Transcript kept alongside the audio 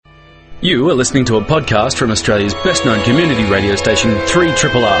You are listening to a podcast from Australia's best-known community radio station,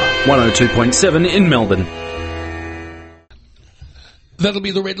 3RRR, 102.7 in Melbourne. That'll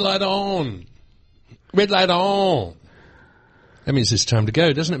be the red light on. Red light on. That means it's time to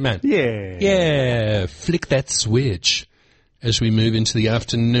go, doesn't it, Matt? Yeah. Yeah. Flick that switch as we move into the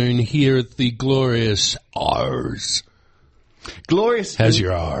afternoon here at the glorious R's. Glorious. How's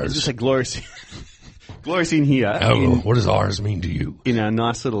your R's? I was just say glorious. Glorious in here. Oh, what does R's mean to you? In our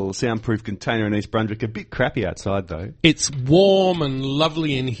nice little soundproof container in East Brunswick. A bit crappy outside, though. It's warm and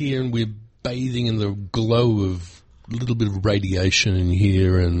lovely in here, and we're bathing in the glow of a little bit of radiation in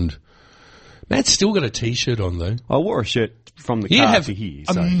here. And Matt's still got a T-shirt on, though. I wore a shirt from the You car have to here.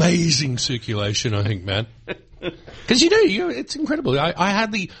 So. amazing circulation, I think, Matt. Because you do. It's incredible. I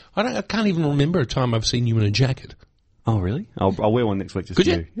can't even remember a time I've seen you in a jacket. Oh, really? I'll wear one next week just Could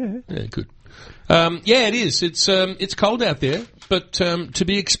for you? you. Yeah, good. Yeah, it is. It's cold out there, but to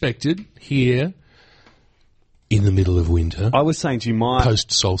be expected here in the middle of winter. I was saying to you,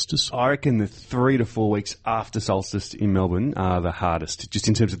 post-solstice. I reckon the 3 to 4 weeks after solstice in Melbourne are the hardest, just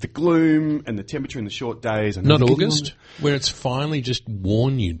in terms of the gloom and the temperature in the short days. And Not August, where it's finally just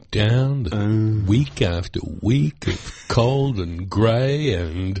worn you down week after week of cold and grey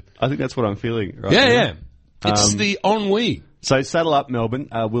and... I think that's what I'm feeling right Yeah, now. yeah. It's the ennui. So saddle up, Melbourne.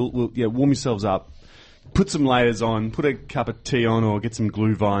 We'll warm yourselves up. Put some layers on. Put a cup of tea on, or get some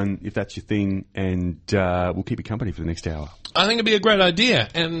glue vine if that's your thing, and we'll keep you company for the next hour. I think it'd be a great idea.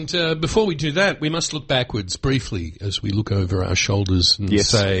 And before we do that, we must look backwards briefly as we look over our shoulders and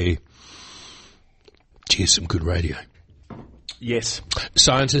say, "Here's some good radio." Yes.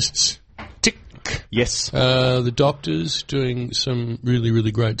 Scientists, tick. Yes. The doctors doing some really,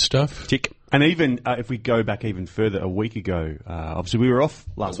 really great stuff. Tick. And even if we go back even further, a week ago, obviously we were off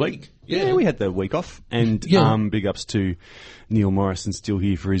last week. Yeah, we had the week off. And big ups to Neil Morrison, still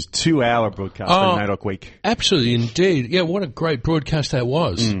here for his 2-hour broadcast on NAIDOC Week. Absolutely, indeed. Yeah, what a great broadcast that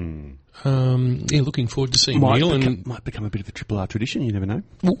was. Looking forward to seeing Neil. Might become a bit of a Triple R tradition, you never know.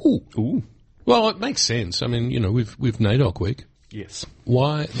 Ooh. Well, it makes sense. I mean, we've NAIDOC Week. Yes.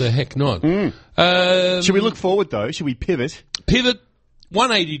 Why the heck not? Should we look forward, though? Should we pivot? Pivot.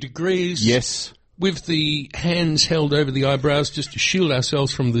 180 degrees. Yes. With the hands held over the eyebrows just to shield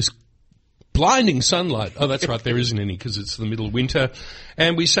ourselves from this blinding sunlight. Oh, that's right, there isn't any because it's the middle of winter.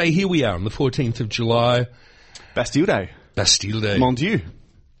 And we say here we are on the 14th of July. Bastille Day. Bastille Day. Mon Dieu.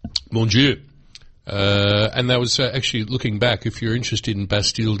 Mon Dieu. And that was actually, looking back, if you're interested in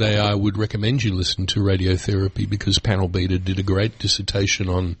Bastille Day, I would recommend you listen to Radiotherapy because Panel Beater did a great dissertation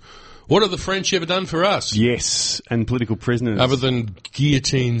on what have the French ever done for us? Yes, and political prisoners. Other than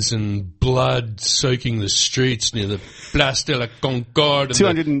guillotines and blood soaking the streets near the Place de la Concorde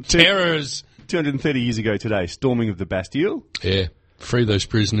and the terrors. 230 years ago today, storming of the Bastille. Yeah, free those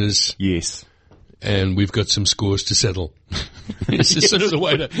prisoners. Yes. And we've got some scores to settle. This is sort of the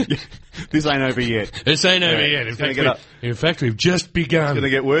way to... This ain't over yet. This ain't over yet. In fact, we've just begun. It's going to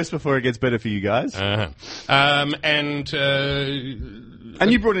get worse before it gets better for you guys. And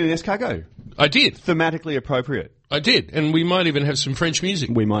you brought in an escargot. I did. Thematically appropriate. I did. And we might even have some French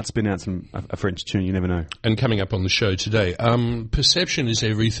music. We might spin out a French tune, you never know. And coming up on the show today, perception is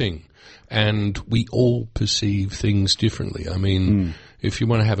everything. And we all perceive things differently. I mean, if you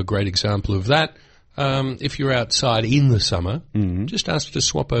want to have a great example of that, if you're outside in the summer, just ask to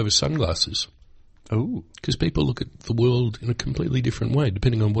swap over sunglasses. Oh. Because people look at the world in a completely different way,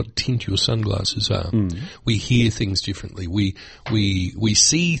 depending on what tint your sunglasses are. We hear things differently. We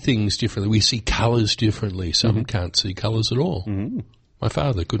see things differently. We see colours differently. Some can't see colours at all. My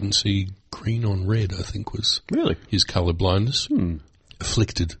father couldn't see green on red, I think, was his colour blindness.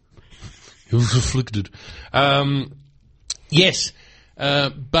 Afflicted. He was afflicted. Yes,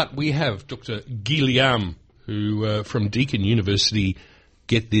 but we have Dr. Guillaume, who from Deakin University,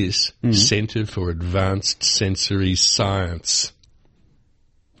 get this, Centre for Advanced Sensory Science.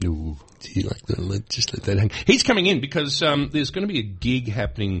 Ooh, do you like that? Just let that hang. He's coming in because there's going to be a gig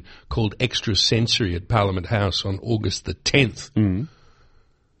happening called Extra Sensory at Parliament House on August the 10th. And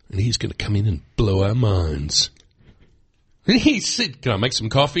he's going to come in and blow our minds. And he said, can I make some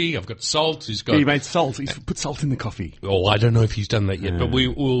coffee? I've got salt. He made salt. He's put salt in the coffee. Oh, I don't know if he's done that yet, but we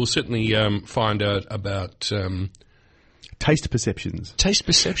will certainly find out about... Taste perceptions. Taste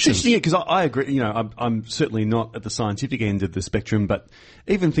perceptions. Yeah, because I agree. I'm certainly not at the scientific end of the spectrum, but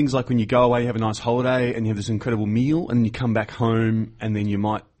even things like when you go away, you have a nice holiday, and you have this incredible meal, and you come back home, and then you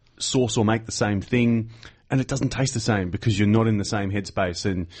might source or make the same thing, and it doesn't taste the same because you're not in the same headspace,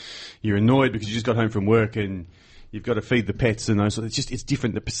 and you're annoyed because you just got home from work, and you've got to feed the pets, and those. It's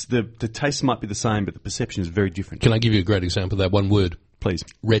different. The taste might be the same, but the perception is very different. Can I give you a great example of that? One word: Please.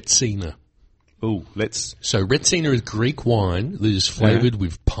 Retsina. Oh, let's... So Retsina is Greek wine that is flavoured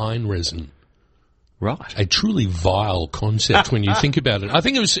with pine resin. Right. A truly vile concept when you think about it. I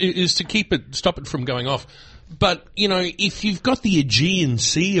think it is to stop it from going off. But, you know, if you've got the Aegean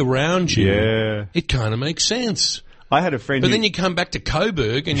Sea around you, it kind of makes sense. I had a friend But then you come back to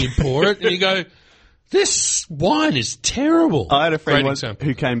Coburg and you pour it and you go, this wine is terrible. I had a friend Great once example.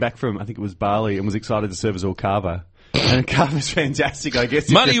 who came back from, I think it was Bali, and was excited to serve us all kava. And kava's fantastic, I guess.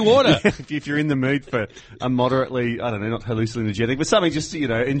 Muddy water. If you're in the mood for a moderately, I don't know, not hallucinogenic, but something just to, you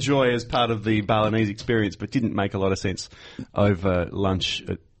know, enjoy as part of the Balinese experience, but didn't make a lot of sense over lunch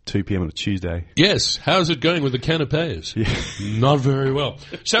at 2 p.m. on a Tuesday. Yes. How's it going with the canapes? Not very well.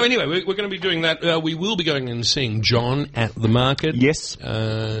 So anyway, we're going to be doing that. We will be going and seeing John at the market. Yes. What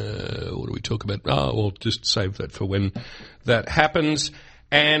do we talk about? Oh, we'll just save that for when that happens.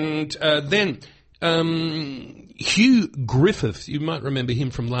 And then Hugh Griffith, you might remember him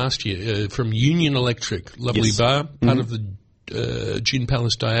from last year, from Union Electric, lovely bar, part of the Gin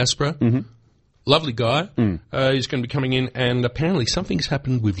Palace diaspora. Lovely guy. He's going to be coming in, and apparently something's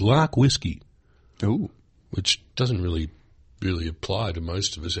happened with Lark Whiskey. Ooh. Which doesn't really apply to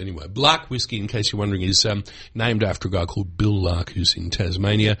most of us anyway. Lark Whiskey, in case you're wondering, is named after a guy called Bill Lark, who's in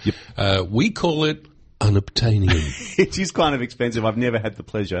Tasmania. We call it unobtainium. It is kind of expensive. I've never had the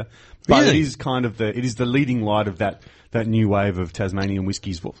pleasure. But Really? it is kind of it is the leading light of that new wave of Tasmanian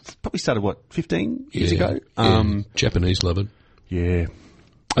whiskies. Well, probably started, 15 years ago? Japanese love it. Yeah.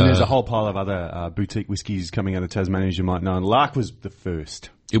 And there's a whole pile of other boutique whiskies coming out of Tasmania, as you might know. And Lark was the first.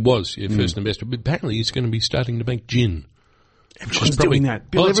 It was, first and best. But apparently he's going to be starting to make gin. Everyone's doing that.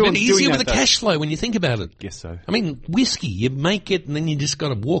 Bill, Well, it's a bit everyone's easier doing with that, the though. cash flow when you think about it. Guess so. I mean, whiskey, you make it and then you just got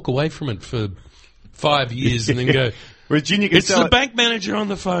to walk away from it for 5 years and then go, Whereas gin, you can it's sell the it. bank manager on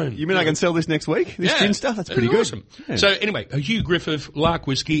the phone. You mean I can sell this next week? This gin stuff? That's pretty good. Awesome. Yeah. So anyway, Hugh Griffith, Lark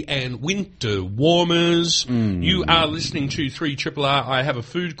Whiskey and Winter Warmers. You are listening to 3RRR. I have a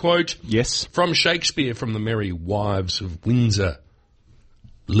food quote. Yes. From Shakespeare, from the Merry Wives of Windsor.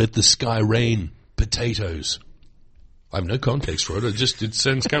 Let the sky rain potatoes. I have no context for it. It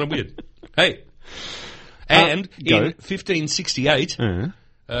sounds kind of weird. Hey. And in 1568,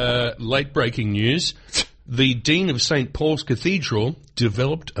 late breaking news, the Dean of St. Paul's Cathedral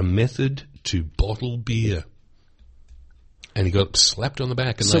developed a method to bottle beer. And he got slapped on the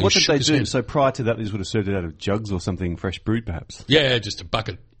back. And So they what did shook they his do? hand. So prior to that, they just would have served it out of jugs or something fresh brewed, perhaps? Yeah, just a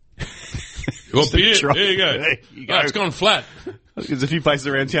bucket. Well, Just a beer, drop. there you go. There you go. Oh, it's gone flat. There's a few places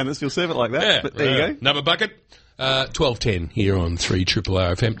around town that still serve it like that, Yeah, but there you go. Another bucket. 12:10 here on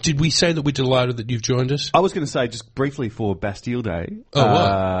 3RRR FM. Did we say that we're delighted that you've joined us? I was going to say, just briefly for Bastille Day. Oh,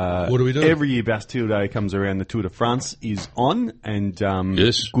 what? What are we doing? Every year Bastille Day comes around, the Tour de France is on, and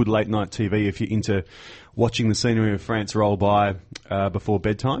Yes. good late night TV if you're into watching the scenery of France roll by before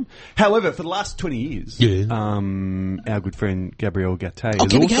bedtime. However, for the last 20 years, our good friend Gabriel Gattei has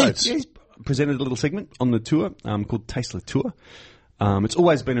Gabby also Gates. he's presented a little segment on the tour called Taste Le Tour. It's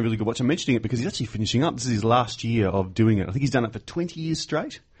always been a really good watch. I'm mentioning it because he's actually finishing up. This is his last year of doing it. I think he's done it for 20 years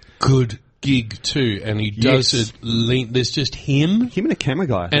straight. Good gig too, and he does Yes. it lean. There's just him Him and a camera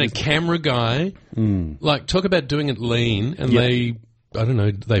guy. and a camera guy. Like, talk about doing it lean, and Yeah.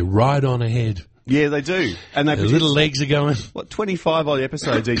 they ride on ahead. Yeah, they do. And they Their produce, little legs are going. 25 odd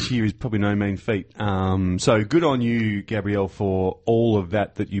episodes each year is probably no mean feat. So good on you, Gabrielle, for all of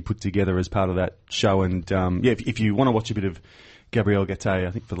that you put together as part of that show. And if you want to watch a bit of Gabriel Gattei,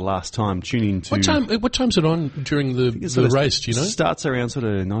 I think for the last time, tune in to... What time's it on during the race? Do you know? Starts around sort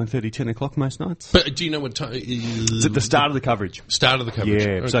of 9:30, 10 o'clock most nights. But do you know what time? It's at the start of the coverage. Start of the coverage.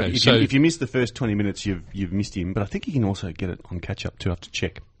 Yeah, Okay, so if you miss the first 20 minutes, you've missed him. But I think you can also get it on catch-up too. I have to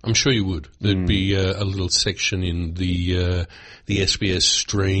check. I'm sure you would. There'd be a little section in the SBS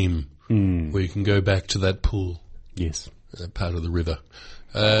stream where you can go back to that pool, Yes. part of the river.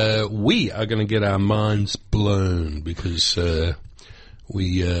 We are going to get our minds blown because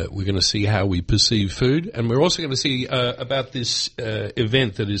we're going to see how we perceive food, and we're also going to see about this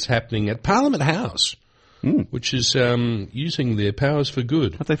event that is happening at Parliament House, which is using their powers for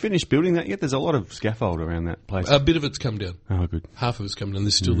good. Have they finished building that yet? There's a lot of scaffold around that place. A bit of it's come down. Oh, good. Half of it's come down.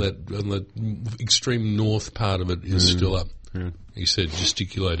 There's still that on the extreme north part of it is still up. He said,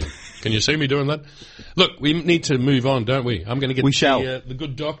 gesticulating. Can you see me doing that? Look, we need to move on, don't we? I'm going to get the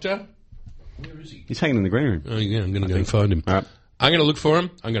good doctor. Where is he? He's hanging in the green room. Oh, yeah, I'm going to go and find him. All right. I'm going to look for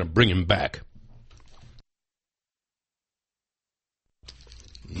him. I'm going to bring him back.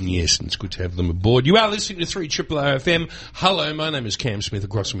 Yes, and it's good to have them aboard. You are listening to 3RRR FM. Hello, my name is Cam Smith.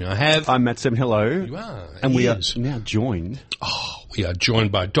 Across from me I have... I'm Matt Seven. Hello. You are. And we are Yes. now joined... We are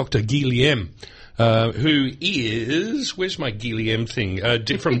joined by Dr. Guy Liem, who is, where's my Guillaume thing?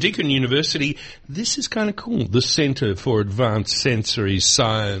 From Deakin University. This is kind of cool. The Centre for Advanced Sensory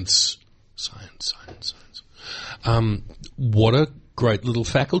Science. Science. What a great little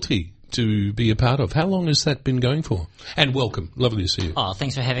faculty to be a part of. How long has that been going for? And welcome. Lovely to see you. Oh,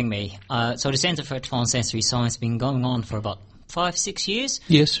 thanks for having me. So the Centre for Advanced Sensory Science has been going on for about 5-6 years.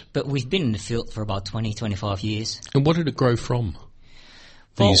 Yes. But we've been in the field for about 20-25 years. And what did it grow from?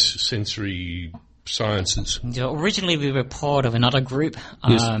 These sensory sciences. So originally we were part of another group,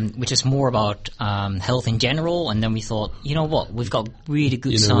 Yes. which is more about health in general, and then we thought, you know what, we've got really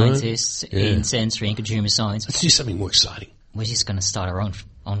good You know what? scientists Yeah. in sensory and consumer science. Let's do something more exciting. We're just going to start our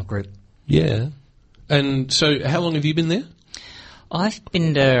own group. Yeah. And so how long have you been there? I've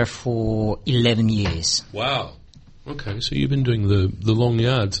been there for 11 years. Wow. Okay, so you've been doing the long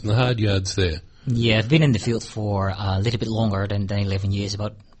yards and the hard yards there. Yeah, I've been in the field for a little bit longer than 11 years,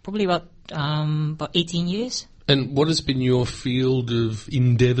 probably about 18 years. And what has been your field of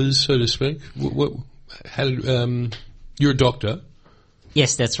endeavours, so to speak? You're a doctor.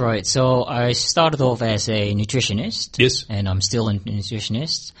 Yes, that's right. So I started off as a nutritionist. Yes. And I'm still a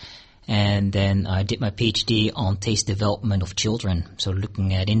nutritionist. And then I did my PhD on taste development of children. So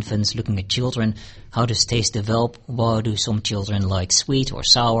looking at infants, looking at children, how does taste develop? Why do some children like sweet or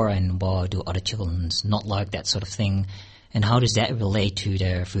sour, and why do other children not like that sort of thing? And how does that relate to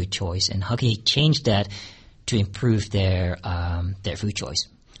their food choice? And how can you change that to improve their food choice?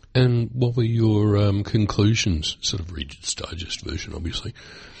 And what were your conclusions? Sort of Reader's Digest version, obviously.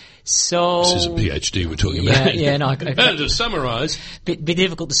 So This is a PhD we're talking about. Yeah, no. To summarise. Bit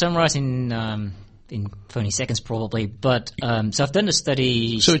difficult to summarize in 20 seconds probably, but so I've done the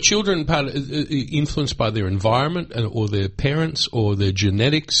study. So are children influenced by their environment or their parents or their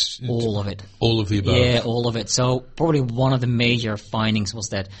genetics? All of it. All of the above? Yeah, all of it. So probably one of the major findings was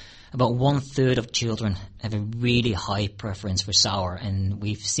that about 1/3 of children have a really high preference for sour, and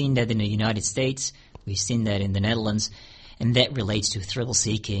we've seen that in the United States, we've seen that in the Netherlands, and that relates to thrill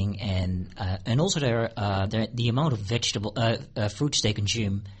seeking and also the amount of fruits they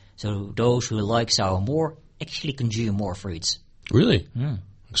consume. So those who like sour more actually consume more fruits. Really? Mm.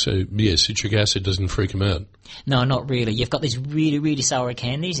 So, yeah, citric acid doesn't freak them out. No, not really. You've got these really, really sour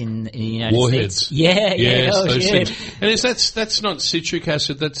candies in the United Warheads. States. Yeah, Yes, oh, those shit. things. And that's not citric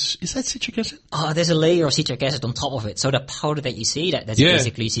acid, is that citric acid? Oh, there's a layer of citric acid on top of it. So the powder that you see, that's Yeah.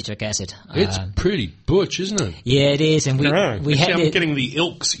 basically citric acid. It's pretty butch, isn't it? Yeah, it is. And we Actually, had I'm it. getting the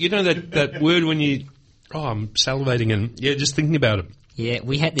ilks. You know that word when you... Oh, I'm salivating and, yeah, just thinking about it. Yeah,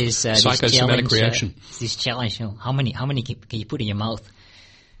 we had this Psychosomatic challenge, reaction. This challenge. You know, how many can you put in your mouth?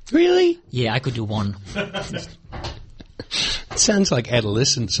 Really? Yeah, I could do one. It sounds like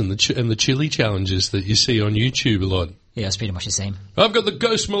adolescence and the chili challenges that you see on YouTube a lot. Yeah, it's pretty much the same. I've got the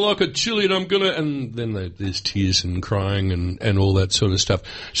Ghost Malacca chili and then there's tears and crying and all that sort of stuff.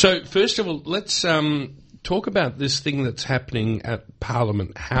 So first of all, let's talk about this thing that's happening at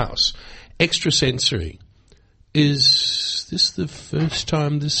Parliament House. Extrasensory. Is this the first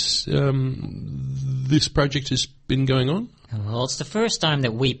time this project has been going on? Well, it's the first time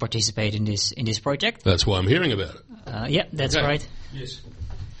that we participate in this project. That's why I'm hearing about it. Yeah, that's Okay. right. Yes.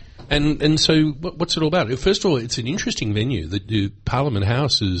 And so what's it all about? First of all, it's an interesting venue. The Parliament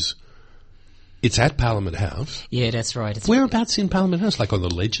House it's at Parliament House. Yeah, that's right. Whereabouts in Parliament House? Like on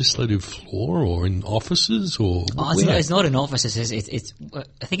the legislative floor or in offices or It's not in offices. It's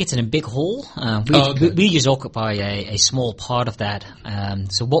I think it's in a big hall. Okay. We just occupy a small part of that.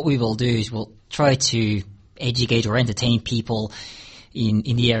 So what we will do is we'll try to educate or entertain people in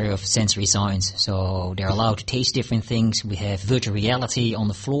the area of sensory science. So they're allowed to taste different things. We have virtual reality on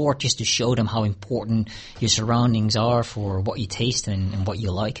the floor just to show them how important your surroundings are for what you taste and what you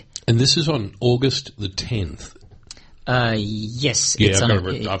like. And this is on August the 10th. Yes. Yeah, it's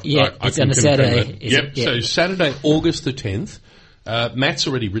I on a Saturday. Yep. Yeah. So Saturday, August the 10th. Matt's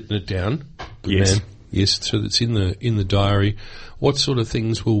already written it down. Good Yes. man. Yes. So it's in the diary. What sort of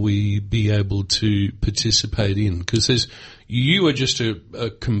things will we be able to participate in? Because you are just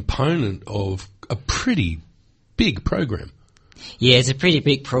a component of a pretty big program. Yeah, it's a pretty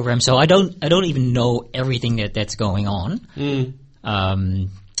big program. So I don't even know everything that's going on.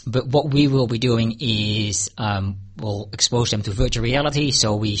 But what we will be doing is we'll expose them to virtual reality.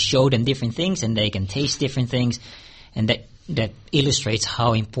 So we show them different things and they can taste different things, and that illustrates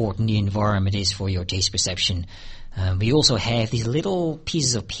how important the environment is for your taste perception. We also have these little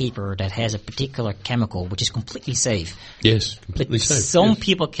pieces of paper that has a particular chemical which is completely safe. Yes, completely But safe. some yes.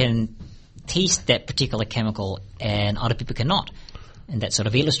 people can taste that particular chemical and other people cannot. And that sort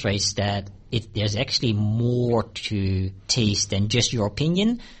of illustrates that there's actually more to taste than just your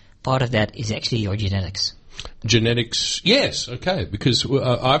opinion, part of that is actually your genetics. Genetics, yes, okay, because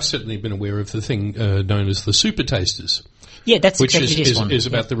I've certainly been aware of the thing known as the super tasters, Yeah, that's which exactly this one. is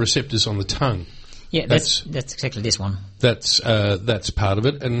about the receptors on the tongue. Yeah, that's exactly this one. That's part of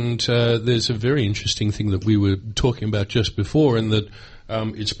it, and there's a very interesting thing that we were talking about just before, and that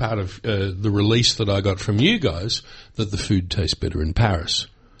it's part of the release that I got from you guys, that the food tastes better in Paris.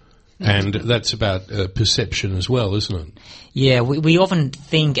 And that's about perception as well, isn't it? Yeah, we often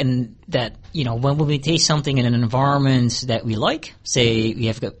think that, when we taste something in an environment that we like, say you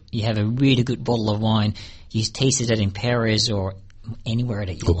have a really good bottle of wine, you tasted it in Paris or anywhere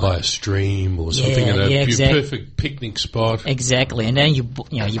that you Or like. by a stream or something at a perfect picnic spot. Exactly. And then you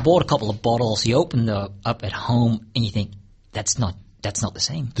bought a couple of bottles, you open them up at home, and you think, that's not the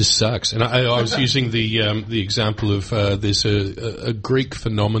same. This sucks. And I was using the example of there's a Greek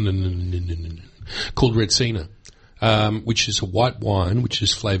phenomenon called Retsina, which is a white wine which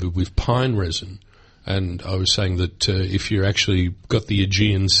is flavoured with pine resin. And I was saying that if you're actually got the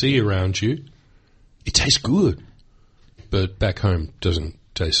Aegean Sea around you, it tastes good. But back home, it doesn't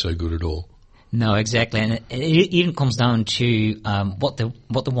taste so good at all. No, exactly. And it even comes down to what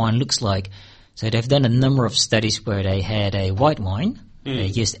the wine looks like. So they've done a number of studies where they had a white wine, they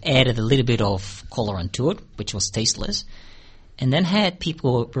just added a little bit of colorant to it, which was tasteless, and then had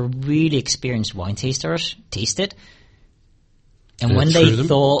people who were really experienced wine tasters taste it, and when they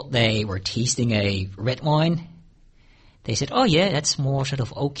thought they were tasting a red wine, they said, "Oh yeah, that's more sort of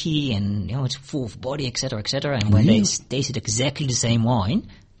oaky and it's full of body, etc., etc." And when they tasted exactly the same wine,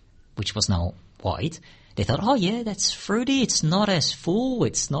 which was now white, they thought, "Oh yeah, that's fruity. It's not as full.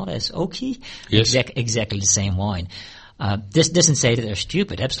 It's not as oaky." Yes. Exactly the same wine. This doesn't say that they're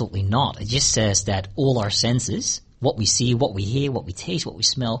stupid. Absolutely not. It just says that all our senses, what we see, what we hear, what we taste, what we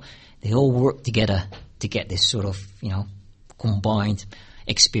smell, they all work together to get this sort of combined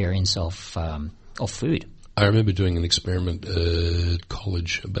experience of food. I remember doing an experiment at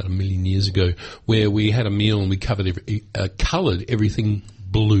college about 1 million years ago where we had a meal and we coloured everything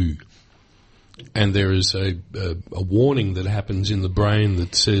blue. And there is a warning that happens in the brain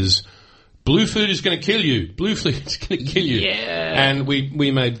that says, blue food is going to kill you. Blue food is going to kill you. Yeah. And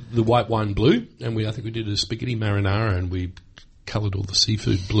we made the white wine blue, and I think we did a spaghetti marinara, and we coloured all the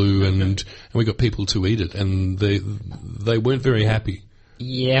seafood blue, and we got people to eat it, and they weren't very happy.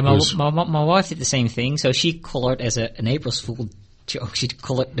 Yeah, my wife did the same thing. So she coloured as an April's Fool joke. She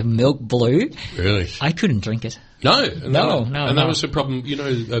coloured the milk blue. Really? I couldn't drink it. No. And that was the problem.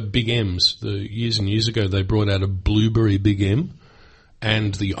 Big M's, years and years ago, they brought out a blueberry Big M,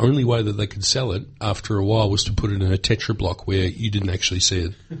 and the only way that they could sell it after a while was to put it in a Tetra block where you didn't actually see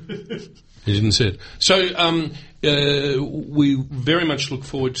it. You didn't see it. So we very much look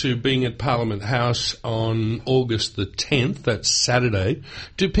forward to being at Parliament House on August the 10th. That's Saturday.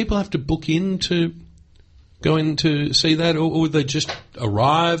 Do people have to book in to go in to see that, or would they just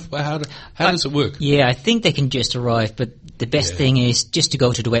arrive? How does it work? Yeah, I think they can just arrive, but the best thing is just to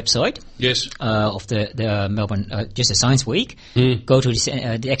go to the website. Yes. Of the Melbourne, just a Science Week. Go to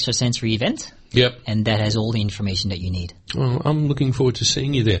the Extrasensory event. Yep. And that has all the information that you need. Well, I'm looking forward to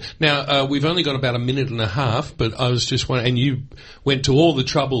seeing you there. Now, we've only got about a minute and a half, but I was just wondering, and you went to all the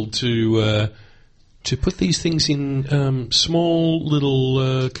trouble to put these things in small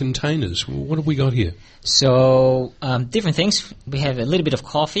little containers. What have we got here? So, different things. We have a little bit of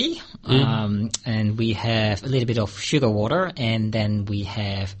coffee, and we have a little bit of sugar water, and then we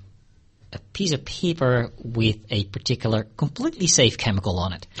have a piece of paper with a particular completely safe chemical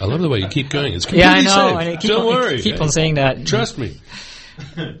on it. I love the way you keep going. It's completely safe. And I Don't worry. Keep on saying that. Trust me.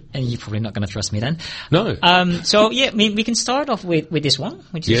 And you're probably not going to trust me then. No. We can start off with this one.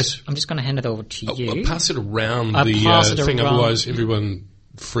 Which is, I'm just going to hand it over to you. I'll pass it around the thing, otherwise everyone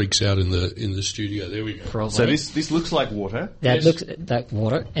freaks out in the studio. There we go. Probably. So this looks like water. That looks like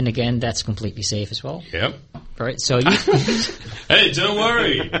water, and again, that's completely safe as well. Yep. Right. So you. Hey, don't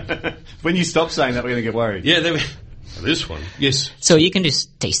worry. When you stop saying that, we're going to get worried. Yeah. This one. Yes. So you can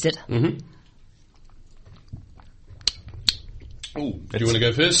just taste it. Mm-hmm. Oh, do you want to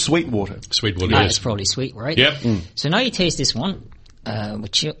go first? Sweet water. Sweet water. Yes. It's probably sweet, right? Yep. So now you taste this one,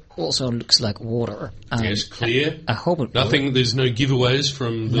 which also looks like water. Yes, clear. I hope it. Nothing. There's no giveaways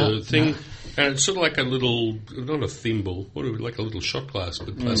from the thing. No. And it's sort of like a little, not a thimble, like a little shot glass,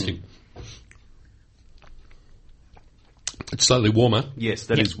 but plastic. It's slightly warmer. Yes,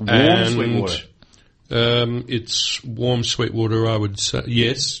 that is warm sweet water. It's warm sweet water, I would say.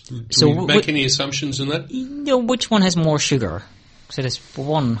 Yes. Do we make any assumptions in that? Which one has more sugar? So there's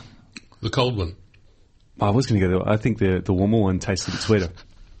one. The cold one. I was going to go. I think the warmer one tastes a bit sweeter.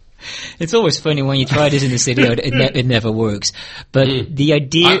 It's always funny when you try this in the studio, it never works. But the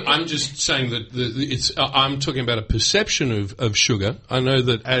idea... I'm just saying that I'm talking about a perception of sugar. I know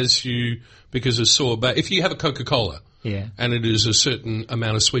that because of sorbet, if you have a Coca-Cola and it is a certain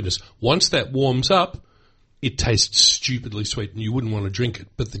amount of sweetness, once that warms up, it tastes stupidly sweet and you wouldn't want to drink it.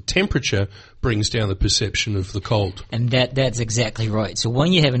 But the temperature brings down the perception of the cold. And that's exactly right. So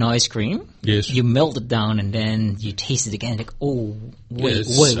when you have an ice cream, you melt it down and then you taste it again, like, oh, way too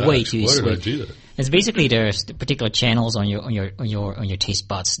sweet. Why did I do that? It's basically there's particular channels on your taste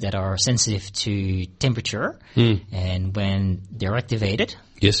buds that are sensitive to temperature, and when they're activated,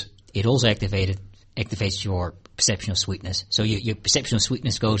 it also activates your perception of sweetness. So your perception of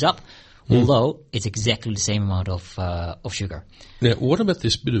sweetness goes up, although it's exactly the same amount of sugar. Now, what about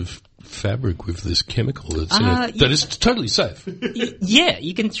this bit of fabric with this chemical that's in it that is totally safe? Yeah,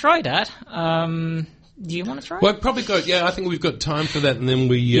 you can try that. Do you want to try? Well, probably I think we've got time for that, and then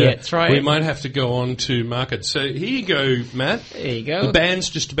we might have to go on to market. So here you go, Matt. There you go. The band's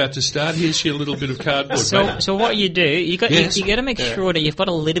just about to start. Here's your little bit of cardboard. So what you do, you got to make sure that you've got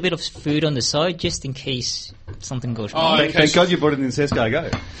a little bit of food on the side just in case something goes wrong. Okay. Thank God you bought it in Cesco Go.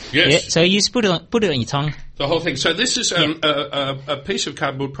 Yes. Yeah, so you just put it on your tongue. The whole thing. So this is a piece of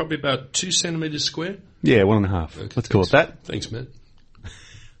cardboard, probably about 2 centimetres square. Yeah, 1.5. Okay, let's call it that. Thanks, Matt.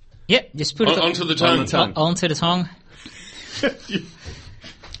 Yeah, just put it onto the tongue. Onto the tongue.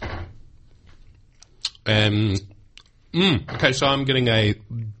 Okay, so I'm getting a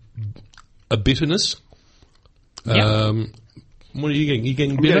bitterness. What are you getting? You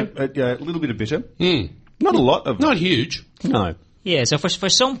getting bitter? A little bit of bitter. Not a lot of. Not huge. No. Yeah, so for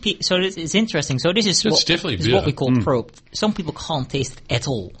some people, so it's interesting. So this is what we call probe. Some people can't taste it at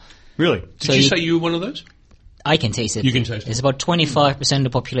all. Really? Did you say you were one of those? I can taste it. You can taste it. There's about 25% of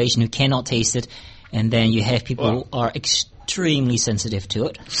the population who cannot taste it, and then you have people who are extremely sensitive to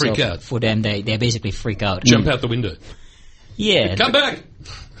it. Freak out. For them, they basically freak out. Jump out the window. Yeah. Come back!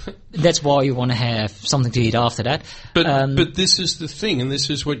 That's why you want to have something to eat after that. But this is the thing, and this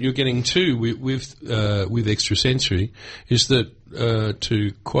is what you're getting to with extrasensory, is that,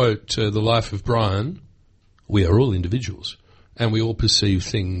 to quote The Life of Brian, we are all individuals, and we all perceive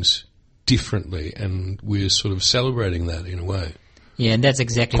things differently, and we're sort of celebrating that in a way. Yeah, and that's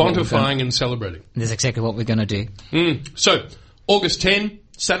exactly quantifying and celebrating. That's exactly what we're going to do. So, August 10,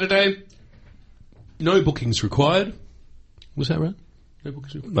 Saturday, no bookings required. Was that right? No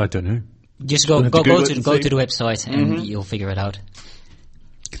bookings required? I don't know. Just go to the website and you'll figure it out.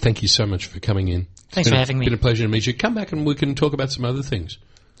 Thank you so much for coming in. Thanks for having me. It's been a pleasure to meet you. Come back and we can talk about some other things.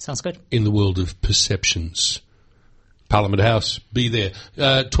 Sounds good. In the world of perceptions. Parliament House, be there.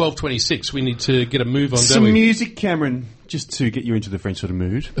 12:26. We need to get a move on. Some music, Cameron, just to get you into the French sort of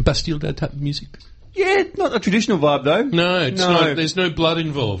mood. A Bastille Day type of music. Yeah, not a traditional vibe though. No, it's not. There's no blood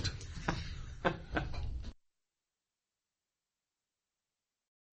involved.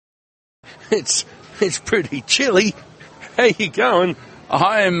 It's pretty chilly. How you going?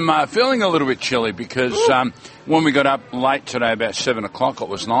 I'm feeling a little bit chilly because when we got up late today, about 7 o'clock, it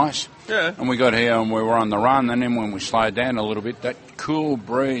was nice. Yeah. And we got here and we were on the run, and then when we slowed down a little bit, that cool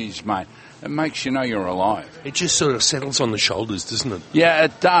breeze, mate, it makes you know you're alive. It just sort of settles on the shoulders, doesn't it? Yeah,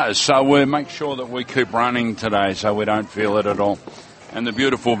 it does. So we make sure that we keep running today so we don't feel it at all. And the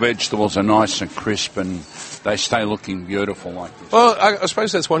beautiful vegetables are nice and crisp, and they stay looking beautiful like this. Well, I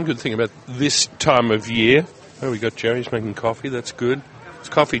suppose that's one good thing about this time of year. Oh, we got Jerry's making coffee. That's good. It's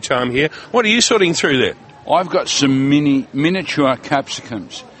coffee time here. What are you sorting through there? I've got some miniature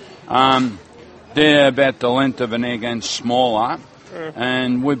capsicums. They're about the length of an egg and smaller.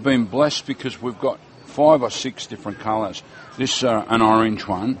 And we've been blessed because we've got 5 or 6 different colours. This is an orange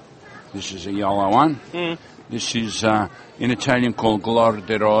one. This is a yellow one. This is in Italian called Glor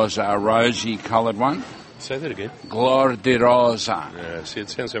di Rosa, a rosy coloured one. Say that again. Glor di Rosa. Yeah, see,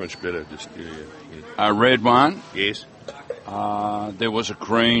 it sounds so much better. Just A red one. Yes. There was a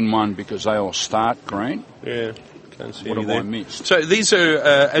green one because they all start green. Yeah, can't see what any have there. I missed? So these are,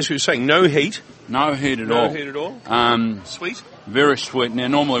 as you were saying, no heat. No heat at all. No heat at all. Sweet. Very sweet. Now,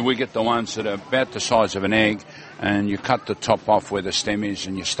 normally we get the ones that are about the size of an egg, and you cut the top off where the stem is,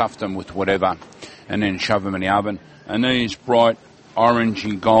 and you stuff them with whatever, and then shove them in the oven. And these bright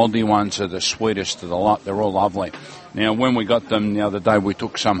orangey, goldy ones are the sweetest of the lot. They're all lovely. Now, when we got them the other day, we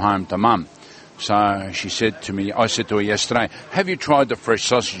took some home to Mum. So she said to me, I said to her yesterday, have you tried the fresh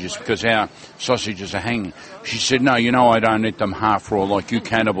sausages? Because our sausages are hanging. She said, no, you know I don't eat them half raw like you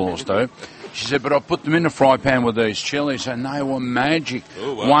cannibals do. She said, but I put them in the fry pan with these chilies and they were magic.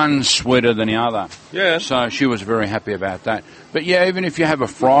 Oh, wow. One sweeter than the other. Yeah. So she was very happy about that. But yeah, even if you have a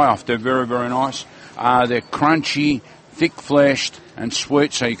fry-off, they're very, very nice. They're crunchy, thick-fleshed and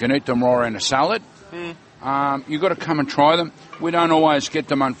sweet, so you can eat them raw in a salad. You've got to come and try them. We don't always get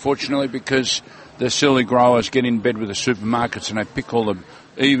them, unfortunately, because the silly growers get in bed with the supermarkets and they pick all the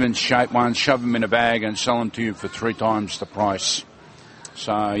even-shaped ones, shove them in a bag and sell them to you for 3 times the price.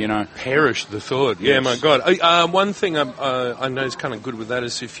 So, you know. Perish the thought. Yes. Yeah, my God. One thing I know is kind of good with that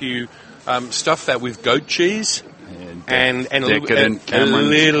is if you stuff that with goat cheese and a little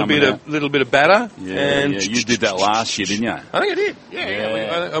bit of batter. Yeah, you did that last year, didn't you? I think I did.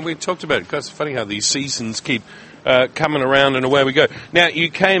 Yeah. We talked about it because it's funny how these seasons keep coming around and away we go. Now, you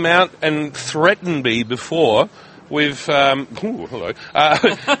came out and threatened me before with these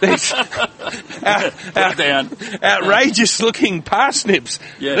outrageous-looking parsnips.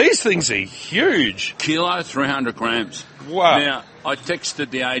 Yeah. These things are huge. Kilo, 300 grams. Wow. Now, I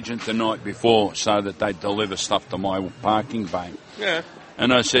texted the agent the night before so that they'd deliver stuff to my parking bay. Yeah.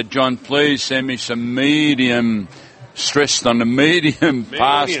 And I said, John, please send me some medium, stressed on the medium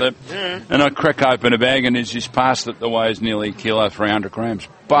parsnip. Yeah. And I crack open a bag and there's this parsnip that weighs nearly a kilo, 300 grams.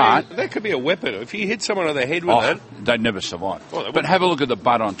 But that could be a weapon. If you hit someone on the head with that, they'd never survive. Well, but have a look at the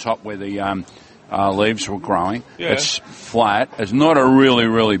bud on top where the leaves were growing. Yeah. It's flat. It's not a really,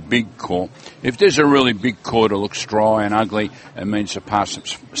 really big core. If there's a really big core that looks dry and ugly, it means the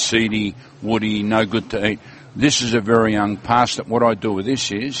parsnip's seedy, woody, no good to eat. This is a very young parsnip. What I do with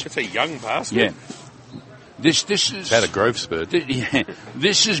this is... It's a young parsnip? Yeah. This is... Had a growth spurt.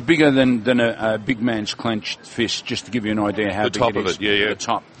 This is bigger than a big man's clenched fist, just to give you an idea how the big top it is. of it, yeah. The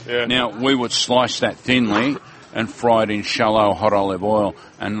top. Yeah. Now, we would slice that thinly and fry it in shallow hot olive oil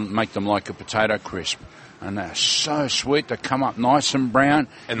and make them like a potato crisp. And they're so sweet. They come up nice and brown.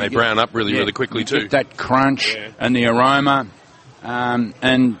 And they brown up really quickly too. Get that crunch and the aroma.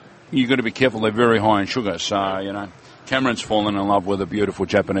 And you've got to be careful. They're very high in sugar. So, you know, Cameron's fallen in love with a beautiful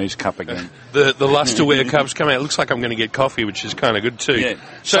Japanese cup again. The Lusterware cups come out. It looks like I'm going to get coffee, which is kind of good too. Yeah.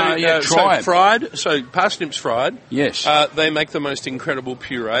 Try it. Fried. So parsnips fried. Yes. They make the most incredible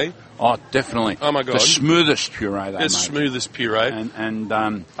puree. Oh, definitely. Oh, my God. The smoothest puree they make. The smoothest puree. And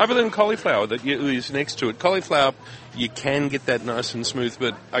other than cauliflower that is next to it. Cauliflower, you can get that nice and smooth,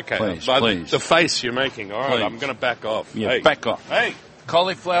 but okay. Please. The face you're making, all right, Please. I'm going to back off. Yeah, hey. back off. Hey.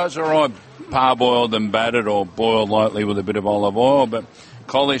 Cauliflower's all right, parboiled and battered or boiled lightly with a bit of olive oil, but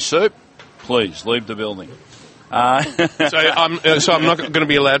cauli soup, please, leave the building. So I'm not going to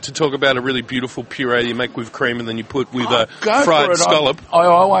be allowed to talk about a really beautiful puree you make with cream and then you put with a fried scallop. I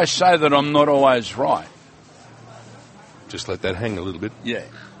always say that I'm not always right. Just let that hang a little bit. Yeah.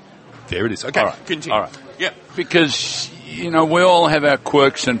 There it is. Okay, continue. All right. Yeah. Because, you know, we all have our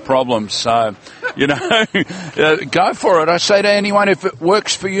quirks and problems, so, you know, go for it. I say to anyone, if it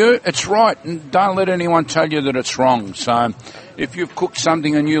works for you, it's right, and don't let anyone tell you that it's wrong. So if you've cooked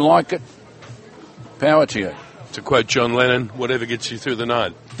something and you like it, power to you. To quote John Lennon, whatever gets you through the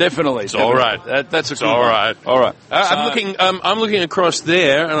night. Definitely. It's all right. That's a good all one. right. All right. I'm looking across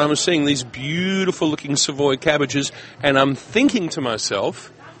there, and I'm seeing these beautiful-looking Savoy cabbages, and I'm thinking to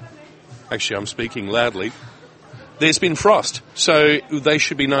myself, actually, I'm speaking loudly, there's been frost, so they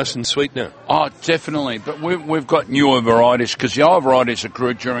should be nice and sweet now. Oh, definitely. But we've got newer varieties, because the old varieties that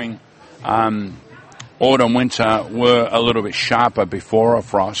grew during autumn, winter were a little bit sharper before a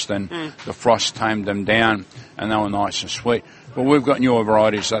frost, and the frost tamed them down, and they were nice and sweet. But we've got newer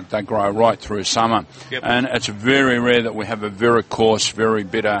varieties that they grow right through summer, and it's very rare that we have a very coarse, very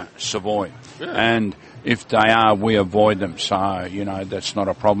bitter Savoy. Yeah. And if they are, we avoid them, so, you know, that's not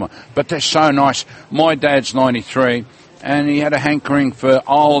a problem. But they're so nice. My dad's 93, and he had a hankering for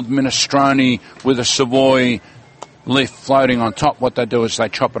old minestrone with a Savoy leaf floating on top. What they do is they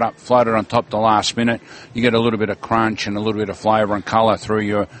chop it up, float it on top the last minute. You get a little bit of crunch and a little bit of flavour and colour through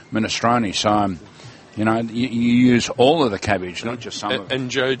your minestrone. So, you know, you use all of the cabbage, not just some of it. And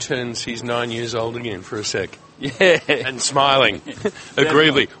Joe turns, he's 9 years old again for a sec. Yeah. And smiling.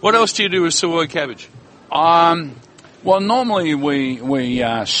 Agreeably. What else do you do with Savoy cabbage? Well, normally we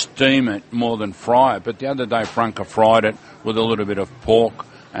steam it more than fry it, but the other day Franca fried it with a little bit of pork,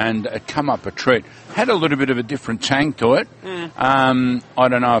 and it come up a treat. Had a little bit of a different tang to it. I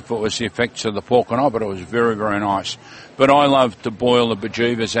don't know if it was the effects of the pork or not, but it was very, very nice. But I love to boil the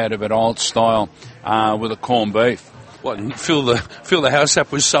bejeebers out of it old style with a corned beef. What, and fill the house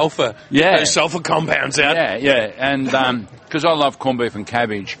up with sulphur? Yeah. Those sulphur compounds out? Yeah. And because I love corned beef and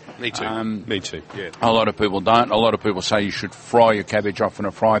cabbage. Me too. Me too, yeah. A lot of people don't. A lot of people say you should fry your cabbage off in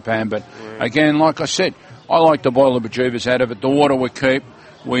a fry pan. But again, like I said, I like to boil the bejeebers out of it. The water we keep.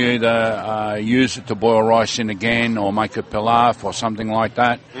 we either use it to boil rice in again or make a pilaf or something like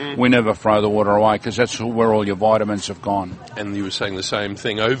that. We never throw the water away because that's where all your vitamins have gone. And you were saying the same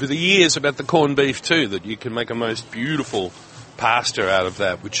thing over the years about the corned beef too, that you can make a most beautiful pasta out of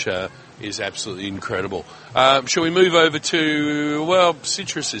that, which is absolutely incredible. Shall we move over to, well,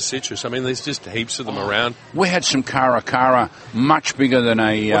 citrus is citrus. I mean, there's just heaps of them around. We had some Caracara, much bigger than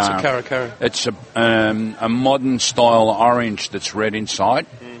a... What's a Caracara? It's a modern-style orange that's red inside.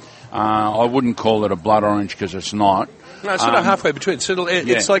 I wouldn't call it a blood orange because it's not. No, it's sort of halfway between.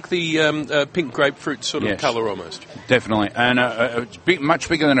 It's like the pink grapefruit sort of colour almost. Definitely. And it's much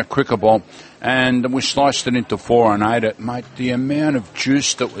bigger than a cricket ball. And we sliced it into 4 and ate it. Mate, the amount of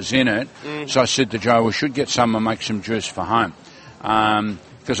juice that was in it. So I said to Joe, we should get some and make some juice for home.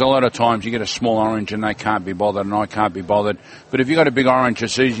 Because a lot of times you get a small orange and they can't be bothered and I can't be bothered. But if you've got a big orange,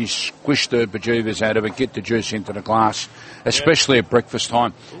 it's easy. Squish the bejeebers out of it, get the juice into the glass, especially at breakfast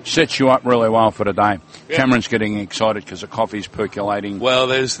time. Sets you up really well for the day. Yeah. Cameron's getting excited because the coffee's percolating. Well,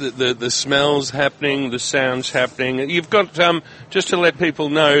 there's the smells happening, the sounds happening. You've got, just to let people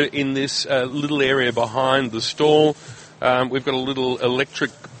know, in this little area behind the stall, we've got a little electric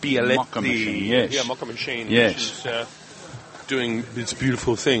Mocha machine, yes. Yeah, mocha machine, yes. which is... doing its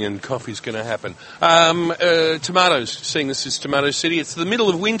beautiful thing, and coffee's going to happen. Tomatoes, seeing this is Tomato City. It's the middle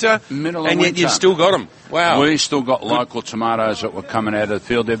of winter, and yet you've still got them. Wow. We've still got local tomatoes that were coming out of the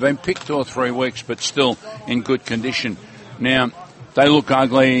field. They've been picked 2 or 3 weeks, but still in good condition. Now, they look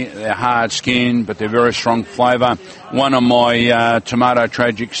ugly, they're hard skinned, but they're very strong flavour. One of my tomato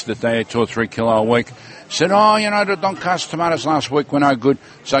tragics that they had 2 or 3 kilo a week said, the Doncaster tomatoes last week were no good,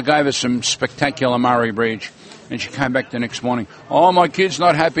 so I gave her some spectacular Murray Bridge. And she came back the next morning. Oh, my kid's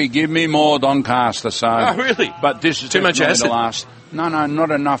not happy. Give me more Doncaster. So, really? But this is too much acid. No,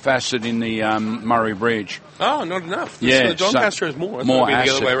 not enough acid in the Murray Bridge. Oh, not enough. Yeah, so Doncaster has more. More acid.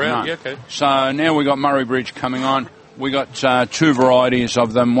 The other way around. No. Yeah, okay. So now we got Murray Bridge coming on. We got 2 varieties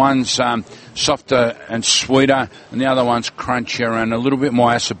of them. One's softer and sweeter, and the other one's crunchier and a little bit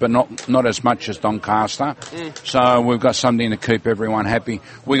more acid, but not as much as Doncaster. So we've got something to keep everyone happy.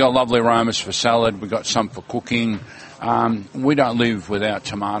 We got lovely aromas for salad. We got some for cooking. We don't live without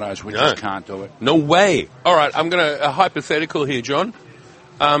tomatoes. We just can't do it. No way. All right, I'm going to hypothetical here, John.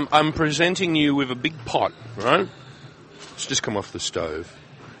 I'm presenting you with a big pot, right? It's just come off the stove.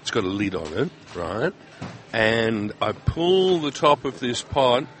 It's got a lid on it, right? And I pull the top of this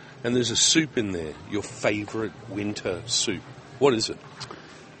pot, and there's a soup in there, your favourite winter soup. What is it?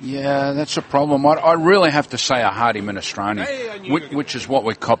 Yeah, that's a problem. I really have to say a hearty minestrone, which is what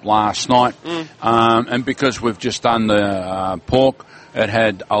we copped last night. And because we've just done the pork, it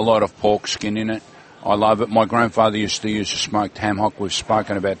had a lot of pork skin in it. I love it. My grandfather used to use a smoked ham hock. We've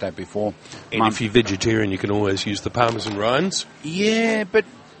spoken about that before. And if you're vegetarian, you can always use the parmesan rinds. Yeah, but...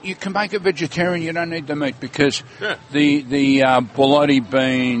 you can make it vegetarian. You don't need the meat because the borlotti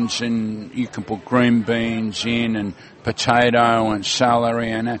beans, and you can put green beans in, and potato and celery,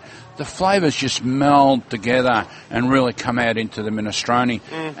 and the flavours just meld together and really come out into the minestrone.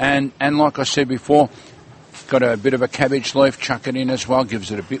 And like I said before, got a bit of a cabbage leaf, chuck it in as well, gives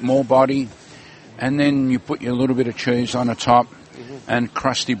it a bit more body, and then you put your little bit of cheese on the top. And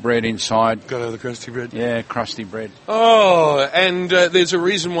crusty bread inside. Got all the crusty bread? Yeah, crusty bread. Oh, and there's a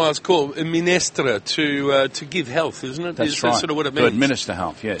reason why it's called minestra, to give health, isn't it? That's right. That's sort of what it means. To administer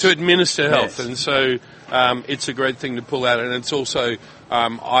health, yes. To administer health, yes. And so it's a great thing to pull out. And it's also,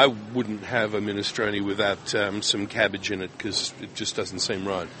 I wouldn't have a minestrone without some cabbage in it because it just doesn't seem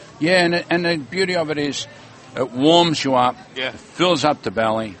right. Yeah, and the beauty of it is it warms you up, it fills up the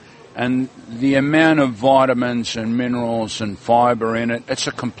belly. And the amount of vitamins and minerals and fibre in it, it's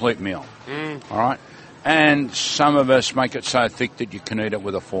a complete meal. All right? And some of us make it so thick that you can eat it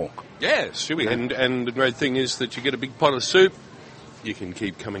with a fork. Yeah, should we? And the great thing is that you get a big pot of soup, you can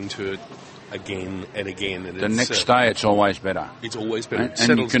keep coming to it again and again. And the next day, it's always better. It's always better.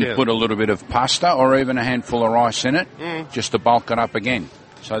 And you can put a little bit of pasta or even a handful of rice in it, just to bulk it up again.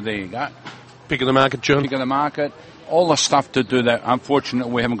 So there you go. Pick of the market, John. Pick of the market. All the stuff to do that. Unfortunately,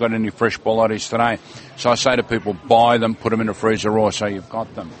 we haven't got any fresh borlottis today. So I say to people, buy them, put them in the freezer raw so you've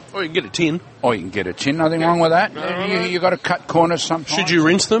got them. Or you can get a tin. Or you can get a tin. Nothing wrong with that. You've got to cut corners sometimes. Should you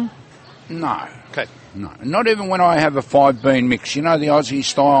rinse them? No. Okay. No. Not even when I have a 5-bean mix. You know, the Aussie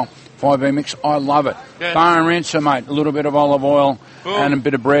style 5-bean mix? I love it. Yeah. Don't rinse them, mate. A little bit of olive oil and a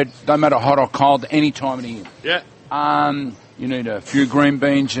bit of bread. Don't matter hot or cold, any time of the year. Yeah. You need a few green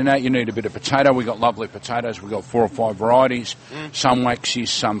beans in that. You need a bit of potato. We've got lovely potatoes. We've got 4 or 5 varieties. Some waxy,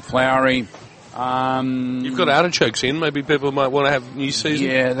 some floury. You've got artichokes in. Maybe people might want to have new season.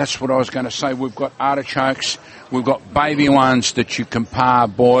 Yeah, that's what I was going to say. We've got artichokes. We've got baby ones that you can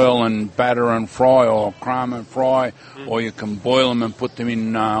boil and batter and fry, or crumb and fry, or you can boil them and put them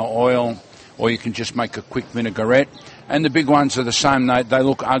in oil, or you can just make a quick vinaigrette. And the big ones are the same. They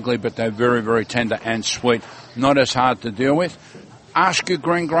look ugly, but they're very, very tender and sweet. Not as hard to deal with. Ask your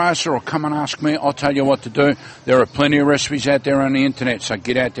greengrocer or come and ask me. I'll tell you what to do. There are plenty of recipes out there on the internet, so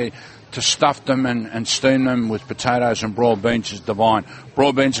get out there. To stuff them and steam them with potatoes and broad beans is divine.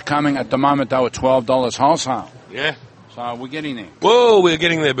 Broad beans are coming. At the moment, they were $12 wholesale. Yeah. So we're getting there. Whoa, we're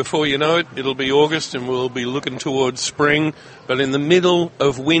getting there before you know it. It'll be August and we'll be looking towards spring. But in the middle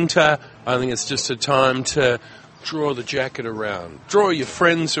of winter, I think it's just a time to draw the jacket around, draw your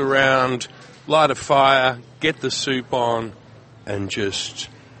friends around, light a fire, get the soup on, and just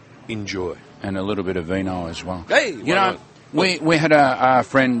enjoy. And a little bit of vino as well. Hey, you know, we had a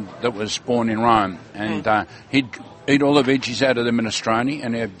friend that was born in Rome, and he'd eat all the veggies out of the minestrone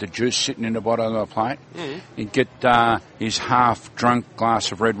and have the juice sitting in the bottom of the plate. He'd get his half-drunk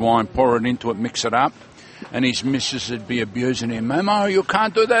glass of red wine, pour it into it, mix it up, and his missus would be abusing him. Mamo, you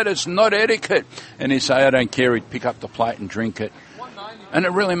can't do that, it's not etiquette. And he'd say, I don't care, he'd pick up the plate and drink it. And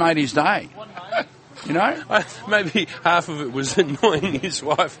it really made his day. You know? Maybe half of it was annoying his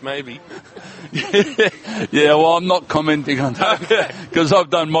wife, maybe. Yeah, well, I'm not commenting on that because I've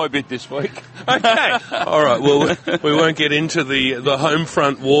done my bit this week. Okay. All right, well, we won't get into the home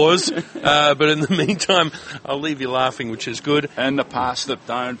front wars, but in the meantime, I'll leave you laughing, which is good. And the parsnip,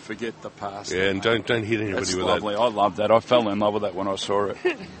 don't forget the parsnip. Yeah, and don't hit anybody That's with lovely. that. I love that. I fell in love with that when I saw it.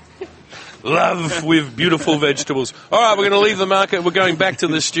 Love with beautiful vegetables. All right, we're going to leave the market. We're going back to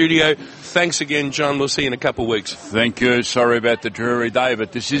the studio. Thanks again, John. We'll see you in a couple of weeks. Thank you. Sorry about the dreary day,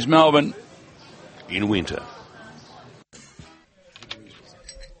 but this is Melbourne. In winter.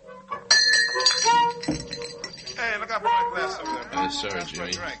 Hey, look out for my glass over there. Oh, sorry, That's my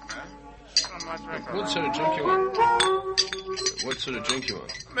Jimmy. drink, man. That's my drink. What sort of drink you want? What sort of drink you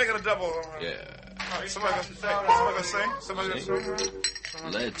want? Make it a double. Yeah. Somebody gonna sing? Somebody gonna sing?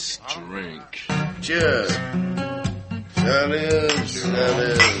 Let's drink. Cheers.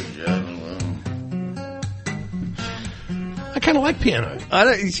 I kind of like piano.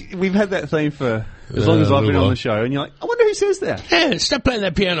 We've had that theme for as long as I've been on the show, and you're like, I wonder who says that. Yeah, stop playing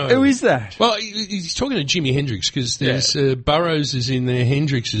that piano. Who is that? Well, he's talking to Jimi Hendrix because there's Burroughs is in there,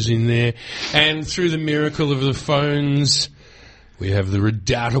 Hendrix is in there, and through the miracle of the phones, we have the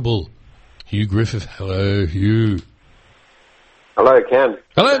redoubtable Hugh Griffith. Hello, Hugh. Hello, Cam.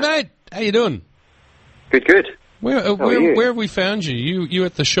 Hello, mate. How you doing? Good. Where are you? have we found you? You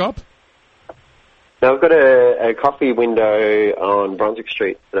at the shop? Now, I've got a coffee window on Brunswick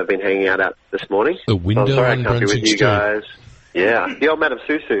Street that I've been hanging out at this morning. The window so I'm sorry on I can't Brunswick be with you Street. guys. Yeah, the old Madame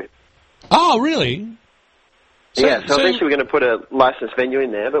Susu. Oh, really? So eventually we're going to put a licensed venue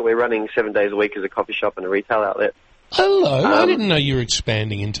in there, but we're running 7 days a week as a coffee shop and a retail outlet. Hello. I didn't know you were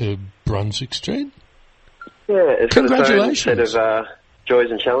expanding into Brunswick Street. Yeah, it's got its own Congratulations. set of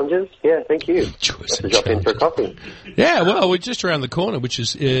joys and challenges. Yeah, thank you. Joys To and drop in for a challenges. coffee. Yeah, well, we're just around the corner, which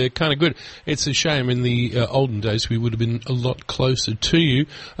is kind of good. It's a shame in the olden days we would have been a lot closer to you.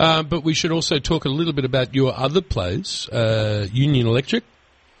 But we should also talk a little bit about your other place, Union Electric.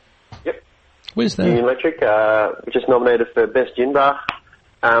 Yep. Where's that? Union Electric, we're just nominated for Best Gin Bar.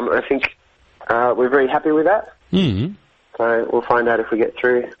 I think we're very happy with that. Mm. So we'll find out if we get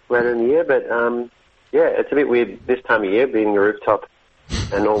through later in the year. But, yeah, it's a bit weird this time of year, being a rooftop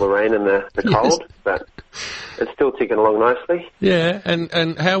and all the rain and the cold. But it's still ticking along nicely. Yeah,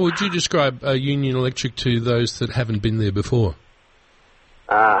 and how would you describe Union Electric to those that haven't been there before?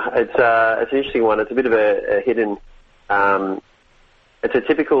 It's an interesting one. It's a bit of a hidden... it's a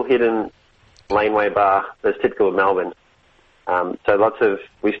typical hidden laneway bar that's typical of Melbourne. So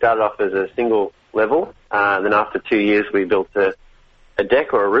we started off as a single level. Then after 2 years, we built a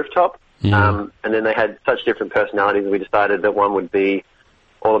deck or a rooftop. And then they had such different personalities, we decided that one would be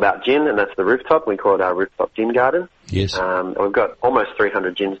all about gin, and that's the rooftop. We call it our rooftop gin garden. Yes. And we've got almost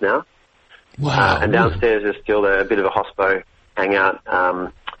 300 gins now. Wow. And downstairs is still a bit of a hospo hangout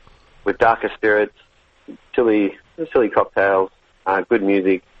with darker spirits, silly cocktails, good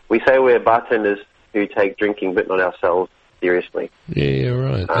music. We say we're bartenders who take drinking, but not ourselves seriously. Yeah,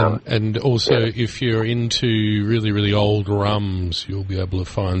 right. And also, if you're into really, really old rums, you'll be able to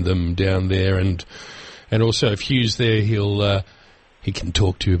find them down there. And also, if Hugh's there, he can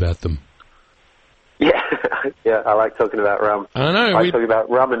talk to you about them. Yeah, yeah, I like talking about rum. I know. I like talking about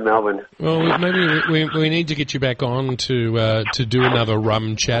rum in Melbourne. Well, maybe we need to get you back on to do another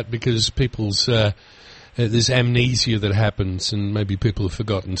rum chat because people's there's amnesia that happens, and maybe people have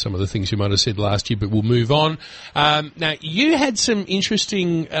forgotten some of the things you might have said last year, but we'll move on. Now, you had some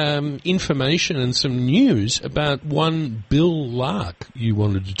interesting information and some news about one Bill Lark you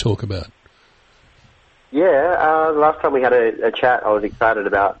wanted to talk about. Yeah, last time we had a chat, I was excited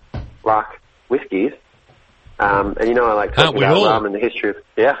about Lark whiskies. And you know, I like talking about rum and the history of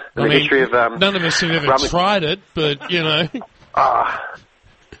history of none of us have ever tried it, but you know.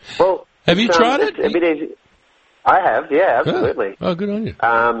 Well, have you tried it? It's a bit easy. I have, yeah, absolutely. Oh, good on you.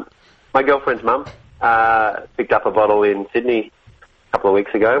 My girlfriend's mum picked up a bottle in Sydney a couple of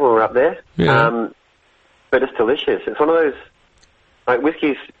weeks ago when we were up there. Yeah. But it's delicious. It's one of those like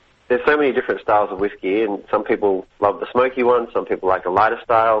whiskies. There's so many different styles of whiskey, and some people love the smoky one, some people like a lighter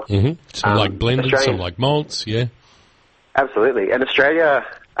style. Mm-hmm. Some like blended, some like malts, yeah. Absolutely. And Australia,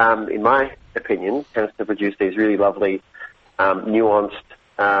 in my opinion, tends to produce these really lovely, nuanced,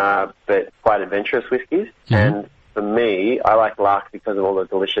 but quite adventurous whiskies. Mm-hmm. And for me, I like Lark because of all the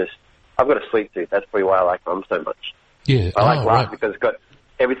delicious... I've got a sweet tooth. That's probably why I like rum so much. Yeah. I like Lark because it's got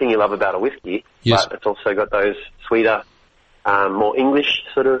everything you love about a whiskey, yes. But it's also got those sweeter, more English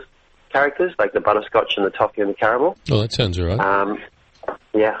sort of characters, like the butterscotch and the toffee and the caramel. Oh, that sounds all right.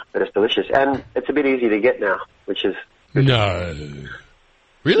 Yeah, but it's delicious. And it's a bit easy to get now, which is good. No.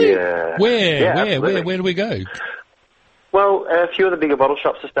 Really? Yeah. Where do we go? Well, a few of the bigger bottle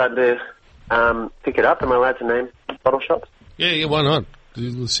shops are starting to pick it up. Am I allowed to name bottle shops? Yeah, why not?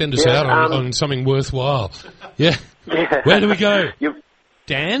 Send us out on something worthwhile. Yeah. Where do we go?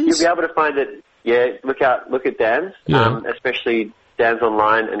 Dan's? You'll be able to find it. Yeah, look at Dan's, especially Dan's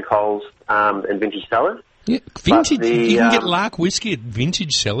Online and Coles and Vintage Cellars. Yeah, vintage. You can get Lark whiskey at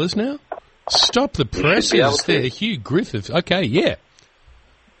Vintage Cellars now. Stop the presses there, Hugh Griffith. Okay, yeah.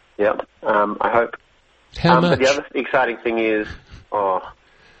 Yep. I hope. How much? But the other exciting thing is,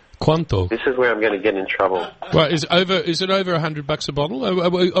 Quanto? This is where I'm going to get in trouble. Right, is it over $100 a bottle?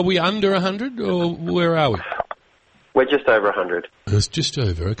 Are we under 100, or where are we? We're just over 100. It's just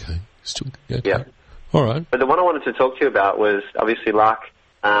over. Okay. Still. Okay. Yeah. All right. But the one I wanted to talk to you about was obviously Lark.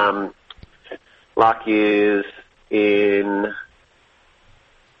 Lark is in.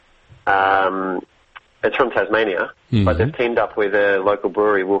 It's from Tasmania, but they've teamed up with a local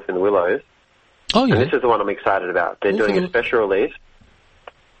brewery, Wolf in the Willows. Oh yeah. And this is the one I'm excited about. They're doing a special release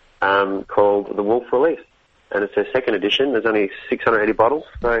called the Wolf Release, and it's their second edition. There's only 680 bottles,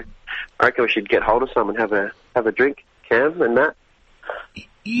 so I reckon we should get hold of some and have a drink, Cam and Matt.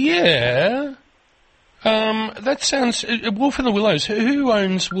 Yeah. That sounds... Wolf in the Willows. Who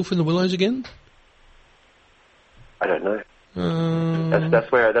owns Wolf in the Willows again? I don't know.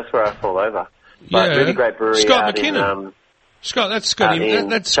 That's where I fall over. But really great brewery. Scott McKinnon. That's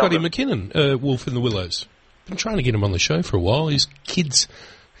Scotty McKinnon, Wolf in the Willows. Been trying to get him on the show for a while. His kids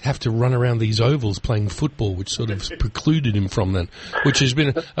have to run around these ovals playing football, which sort of precluded him from that, which has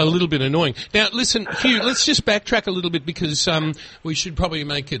been a little bit annoying. Now, listen, Hugh, let's just backtrack a little bit because we should probably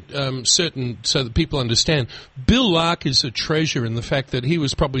make it certain so that people understand. Bill Lark is a treasure in the fact that he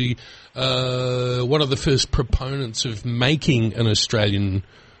was probably one of the first proponents of making an Australian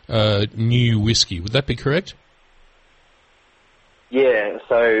new whiskey. Would that be correct? Yeah,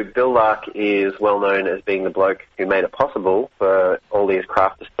 so Bill Lark is well known as being the bloke who made it possible for all these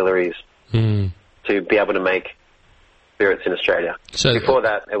craft distilleries to be able to make spirits in Australia. So, before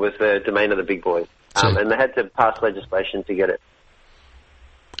that, it was the domain of the big boys, and they had to pass legislation to get it,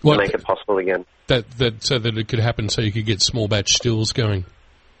 to make it possible again. So that it could happen so you could get small batch stills going?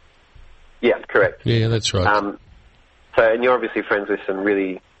 Yeah, correct. Yeah, that's right. And you're obviously friends with some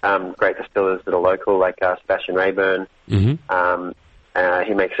really great distillers that are local, like Sebastian Rayburn. Mm-hmm.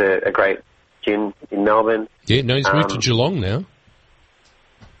 He makes a great gin in Melbourne. Yeah, no, he's moved to Geelong now.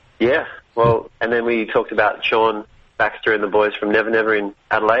 Yeah, well, and then we talked about Sean Baxter and the boys from Never Never in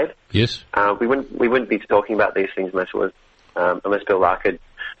Adelaide. Yes. We wouldn't be talking about these things unless Bill Lark had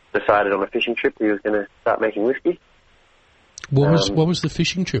decided on a fishing trip he was going to start making whiskey. What was the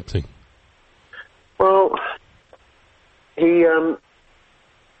fishing trip thing? Well, he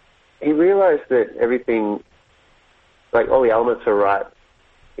realised that everything, like all the elements are right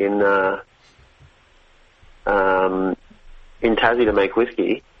in Tassie to make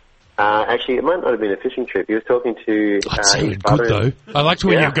whiskey. Actually, it might not have been a fishing trip. He was talking to his father. Good though. I liked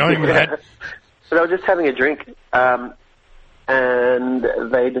where you were going with that. So they were just having a drink, and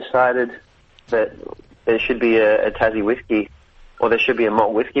they decided that there should be a Tassie whiskey, or there should be a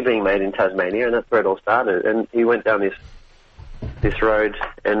malt whiskey being made in Tasmania, and that's where it all started. And he went down this road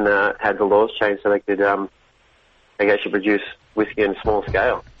and had the laws changed so they could actually produce whiskey on a small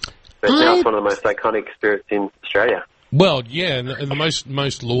scale. But now it's one of the most iconic spirits in Australia. Well, yeah, and the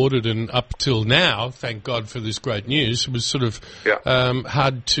most lauded and up till now, thank God for this great news, was sort of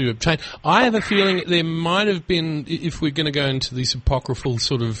hard to obtain. I have a feeling there might have been, if we're going to go into these apocryphal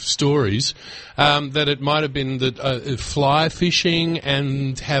sort of stories, that it might have been that fly fishing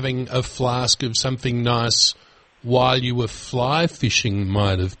and having a flask of something nice while you were fly fishing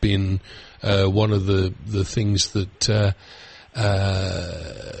might have been one of the things that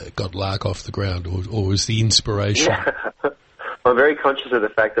got Lark off the ground, or was the inspiration? Yeah. I'm very conscious of the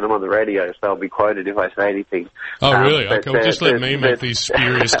fact that I'm on the radio, so I'll be quoted if I say anything. Oh, really? Okay, well, just let me make these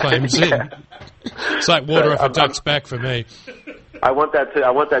spurious claims in. It's like water off a duck's back for me. I want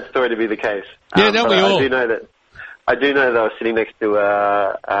that story to be the case. Yeah, don't we all? I do know that I was sitting next to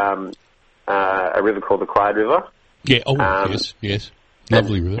a river called the Clyde River. Yeah. Oh, yes.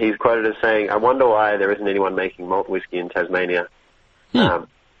 Lovely river. He's quoted as saying, "I wonder why there isn't anyone making malt whiskey in Tasmania." Yeah.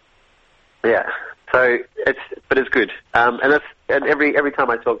 So it's good. And every time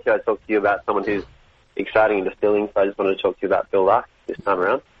I talk to you about someone who's exciting in distilling. So I just wanted to talk to you about Bill Lark this time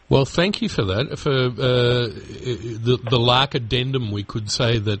around. Well, thank you for that. For the Lark addendum, we could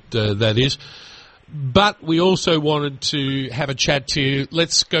say that is. But we also wanted to have a chat to you.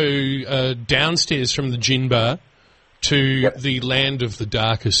 Let's go downstairs from the gin bar to the land of the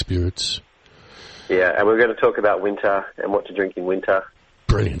darker spirits. Yeah, and we're going to talk about winter and what to drink in winter.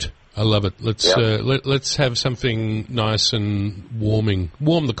 Brilliant. I love it. Let's have something nice and warming.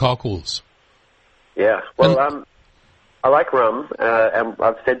 Warm the cockles. Yeah. Well, I like rum, and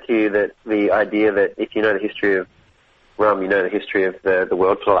I've said to you that the idea that if you know the history of rum, you know the history of the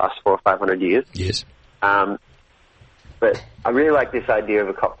world for the last 400 or 500 years. Yes. But I really like this idea of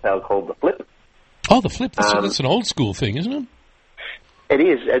a cocktail called the Flip. Oh, the Flip. That's an old school thing, isn't it? It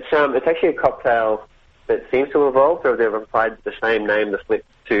is. It's actually a cocktail that seems to have evolved, or they've applied the same name, the Flip,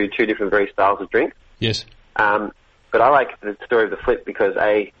 to two different very styles of drink. Yes. But I like the story of the Flip because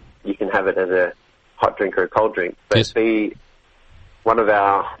A, you can have it as a hot drink or a cold drink. But yes. B, one of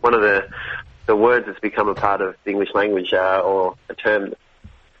the words that's become a part of the English language, or a term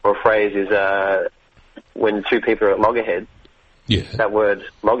or a phrase, is when two people are at loggerheads. Yeah. That word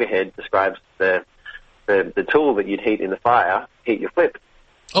loggerhead describes the tool that you'd heat in the fire, heat your Flip.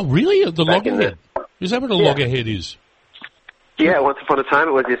 Oh, really? The loggerhead? Is that what a loggerhead is? Yeah, once upon a time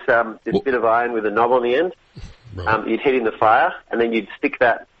it was this bit of iron with a knob on the end. Right. You'd heat in the fire, and then you'd stick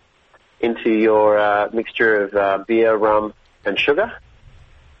that into your mixture of beer, rum, and sugar,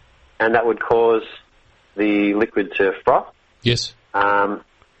 and that would cause the liquid to froth. Yes.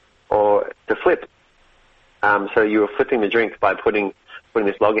 Or to flip. So you were flipping the drink by putting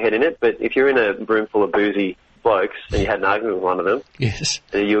this loggerhead in it, but if you're in a room full of boozy blokes and you had an argument with one of them, yes,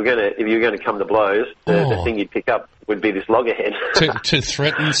 if you were going to come to blows, the thing you'd pick up would be this loggerhead. to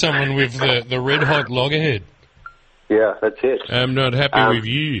threaten someone with the red hot loggerhead. Yeah, that's it. I'm not happy with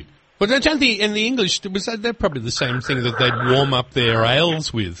you. But don't the in the English was that probably the same thing that they'd warm up their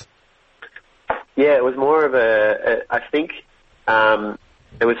ales with? Yeah, it was more of I think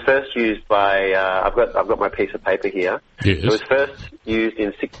it was first used by I've got my piece of paper here. Yes. It was first used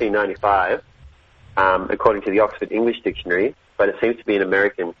in 1695. According to the Oxford English Dictionary, but it seems to be an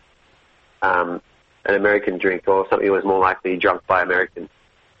American drink, or something that was more likely drunk by Americans.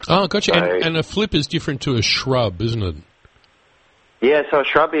 Oh, gotcha. So, and a flip is different to a shrub, isn't it? Yeah, so a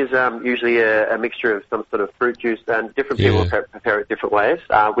shrub is usually a mixture of some sort of fruit juice, and different people prepare it different ways.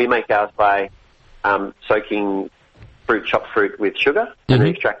 We make ours by soaking chopped fruit with sugar, and then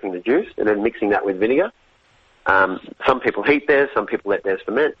extracting the juice, and then mixing that with vinegar. Some people heat theirs, some people let theirs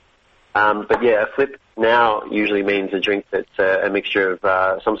ferment. But yeah, a flip now usually means a drink that's a mixture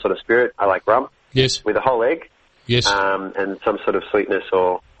of some sort of spirit. I like rum. Yes. With a whole egg. Yes. And some sort of sweetness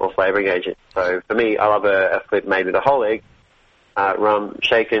or flavouring agent. So for me, I love a flip made with a whole egg, rum,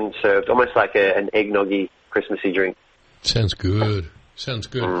 shaken, served, almost like an eggnoggy Christmassy drink. Sounds good. Sounds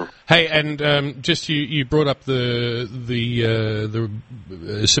good. Hey, and just you brought up the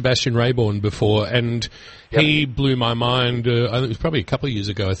Sebastian Rayborn before, and he blew my mind. It was probably a couple of years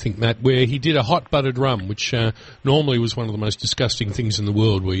ago, I think, Matt, where he did a hot buttered rum, which normally was one of the most disgusting things in the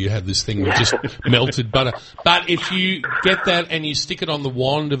world, where you had this thing with just melted butter. But if you get that and you stick it on the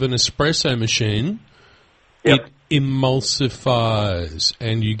wand of an espresso machine, it emulsifies,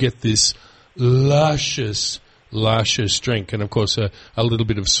 and you get this luscious drink, and of course a little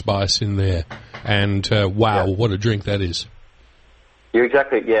bit of spice in there, and what a drink that is. You're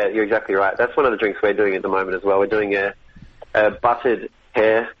exactly right. That's one of the drinks we're doing at the moment as well. We're doing a buttered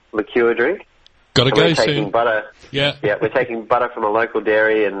pear liqueur drink. Gotta go soon. Butter. Yeah, we're taking butter from a local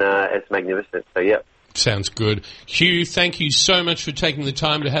dairy, and it's magnificent. So Sounds good. Hugh, thank you so much for taking the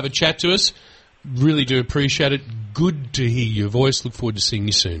time to have a chat to us. Really do appreciate it. Good to hear your voice. Look forward to seeing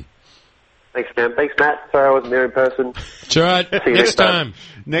you soon. Thanks, Cam. Thanks, Matt. Sorry I wasn't there in person. It's all right. you Next time.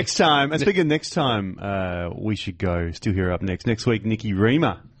 Next time, and speaking of next time, we should go. Still here up next. Next week, Nikki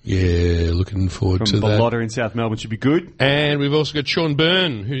Reamer Yeah, looking forward to from that. Ballotta in South Melbourne should be good. And we've also got Sean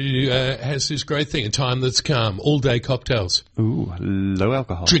Byrne, who has this great thing, A Time That's Calm, all-day cocktails. Ooh, low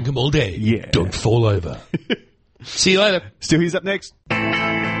alcohol. Drink them all day. Yeah. Don't fall over. See you later. Still here's up next.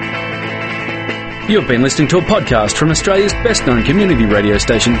 You've been listening to a podcast from Australia's best-known community radio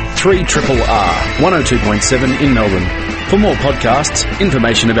station, 3RRR, 102.7 in Melbourne. For more podcasts,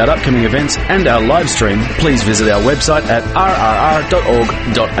 information about upcoming events and our live stream, please visit our website at rrr.org.au.